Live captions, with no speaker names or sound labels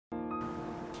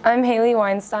I'm Haley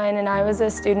Weinstein, and I was a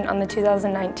student on the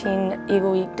 2019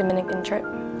 Eagle Week Dominican trip.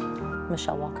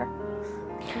 Michelle Walker.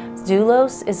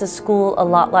 Doulos is a school a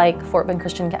lot like Fort Bend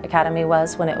Christian Academy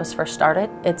was when it was first started.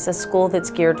 It's a school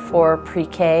that's geared for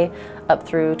pre-K up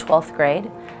through 12th grade,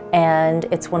 and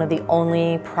it's one of the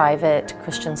only private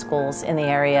Christian schools in the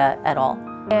area at all.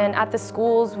 And at the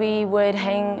schools, we would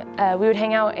hang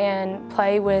out and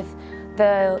play with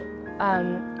the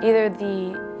either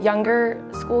the younger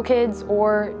school kids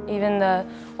or even the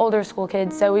older school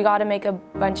kids. So we got to make a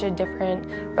bunch of different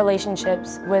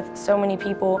relationships with so many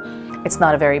people. It's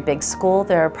not a very big school.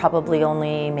 There are probably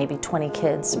only maybe 20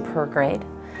 kids per grade.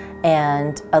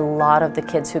 And a lot of the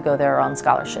kids who go there are on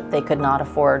scholarship. They could not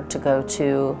afford to go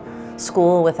to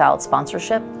school without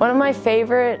sponsorship. One of my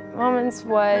favorite moments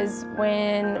was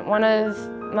when one of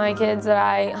my kids that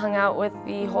I hung out with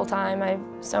the whole time, I have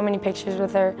so many pictures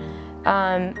with her,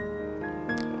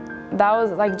 that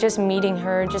was like just meeting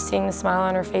her, just seeing the smile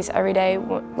on her face every day.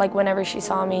 Like whenever she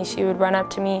saw me, she would run up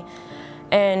to me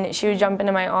and she would jump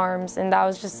into my arms, and that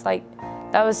was just like,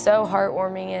 that was so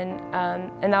heartwarming,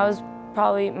 and that was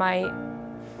probably my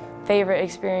favorite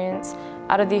experience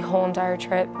out of the whole entire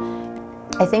trip.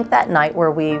 I think that night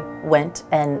where we went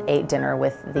and ate dinner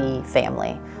with the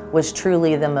family was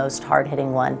truly the most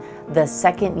hard-hitting one. The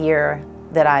second year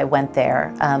that I went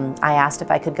there, I asked if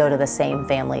I could go to the same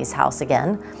family's house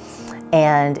again.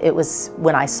 And it was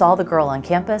when I saw the girl on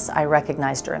campus, I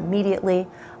recognized her immediately.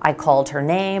 I called her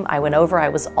name, I went over, I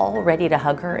was all ready to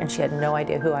hug her, and she had no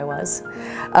idea who I was.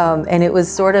 And it was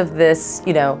sort of this,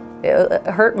 you know, it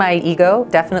hurt my ego,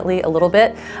 definitely a little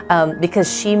bit,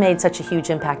 because she made such a huge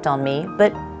impact on me.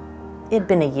 But it'd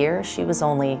been a year, she was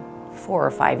only 4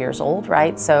 or 5 years old,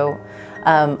 right? So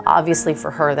obviously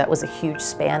for her, that was a huge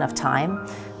span of time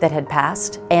that had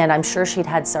passed. And I'm sure she'd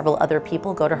had several other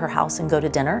people go to her house and go to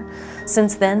dinner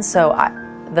since then. So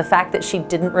the fact that she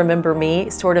didn't remember me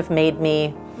sort of made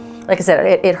me, like I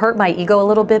said, it hurt my ego a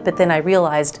little bit, but then I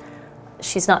realized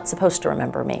she's not supposed to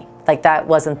remember me. Like, that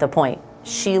wasn't the point.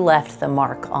 She left the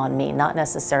mark on me, not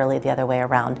necessarily the other way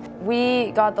around.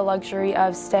 We got the luxury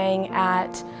of staying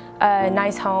at a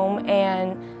nice home,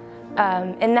 and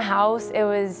in the house, it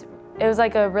was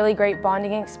like a really great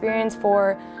bonding experience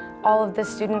for all of the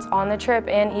students on the trip,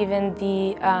 and even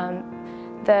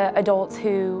the adults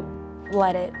who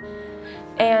led it.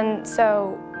 And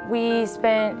so we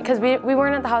spent, because we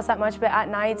weren't at the house that much, but at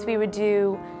nights we would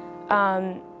do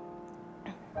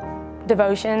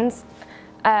devotions,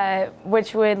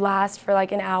 which would last for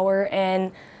like an hour,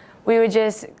 and we would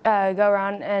just go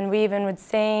around, and we even would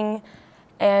sing,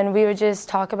 and we would just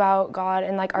talk about God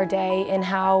and like our day, and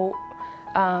how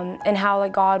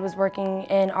like God was working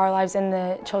in our lives and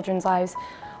the children's lives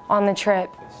on the trip.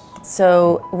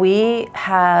 So we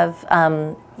have,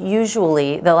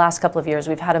 usually the last couple of years,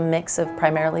 we've had a mix of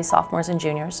primarily sophomores and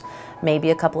juniors, maybe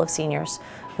a couple of seniors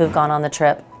who've gone on the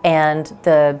trip. And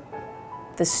the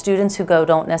students who go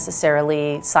don't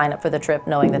necessarily sign up for the trip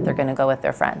knowing that they're going to go with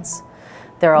their friends.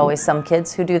 There are always some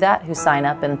kids who do that, who sign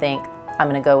up and think, I'm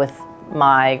going to go with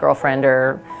my girlfriend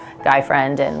or guy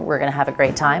friend and we're going to have a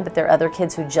great time. But there are other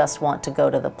kids who just want to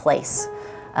go to the place.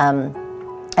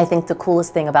 I think the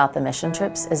coolest thing about the mission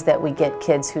trips is that we get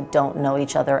kids who don't know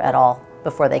each other at all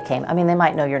before they came. I mean, they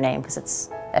might know your name because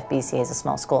FBCA is a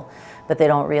small school, but they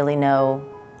don't really know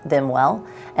them well.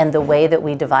 And the way that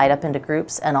we divide up into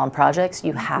groups and on projects,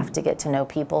 you have to get to know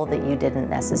people that you didn't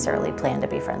necessarily plan to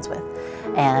be friends with.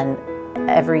 And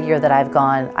every year that I've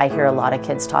gone, I hear a lot of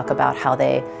kids talk about how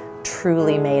they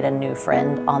truly made a new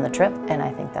friend on the trip, and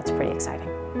I think that's pretty exciting.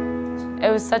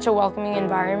 It was such a welcoming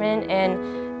environment,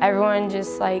 and everyone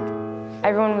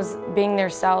was being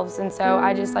their selves, and so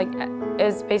I just like, it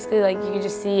was basically like you could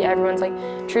just see everyone's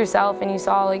like true self, and you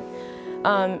saw like,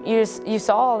 you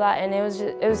saw all that, and it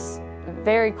was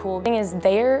very cool. The thing is,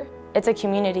 there, it's a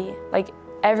community. Like,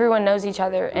 everyone knows each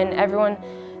other, and everyone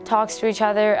talks to each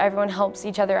other, everyone helps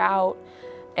each other out.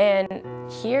 And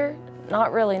here,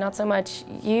 not really, not so much.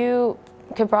 You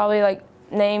could probably like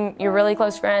name your really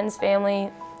close friends,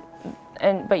 family,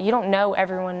 but you don't know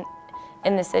everyone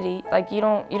in the city. Like, you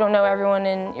don't know everyone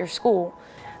in your school.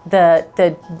 The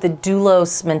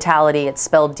doulos mentality, it's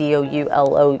spelled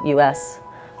D-O-U-L-O-U-S.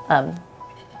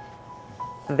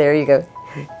 There you go.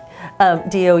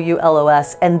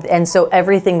 D-O-U-L-O-S. And so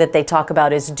everything that they talk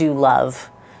about is do love,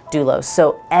 doulos.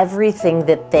 So everything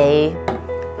that they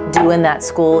do in that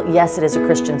school, yes, it is a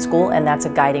Christian school, and that's a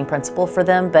guiding principle for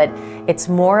them, but it's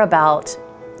more about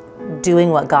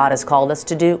doing what God has called us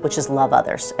to do, which is love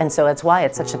others. And so it's why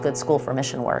it's such a good school for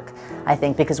mission work, I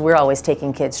think, because we're always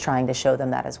taking kids trying to show them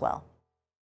that as well.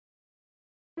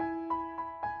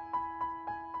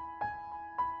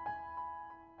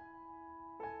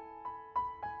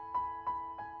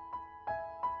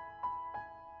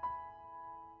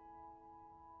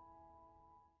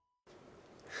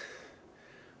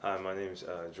 Hi, my name is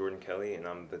Jordan Kelly, and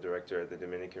I'm the director of the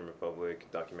Dominican Republic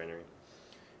documentary.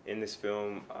 In this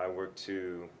film, I work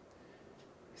to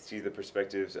see the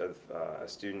perspectives of a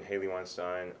student, Haley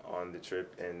Weinstein, on the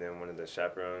trip, and then one of the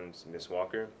chaperones, Miss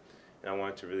Walker. And I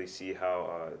wanted to really see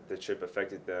how the trip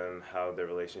affected them, how their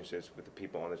relationships with the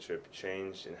people on the trip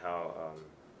changed, and how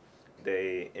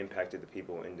they impacted the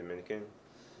people in Dominican.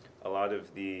 A lot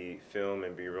of the film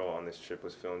and B-roll on this trip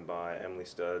was filmed by Emily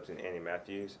Stubbs and Annie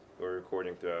Matthews, who were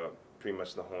recording throughout pretty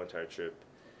much the whole entire trip.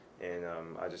 And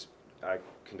I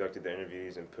conducted the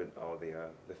interviews and put all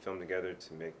the film together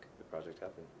to make the project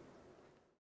happen.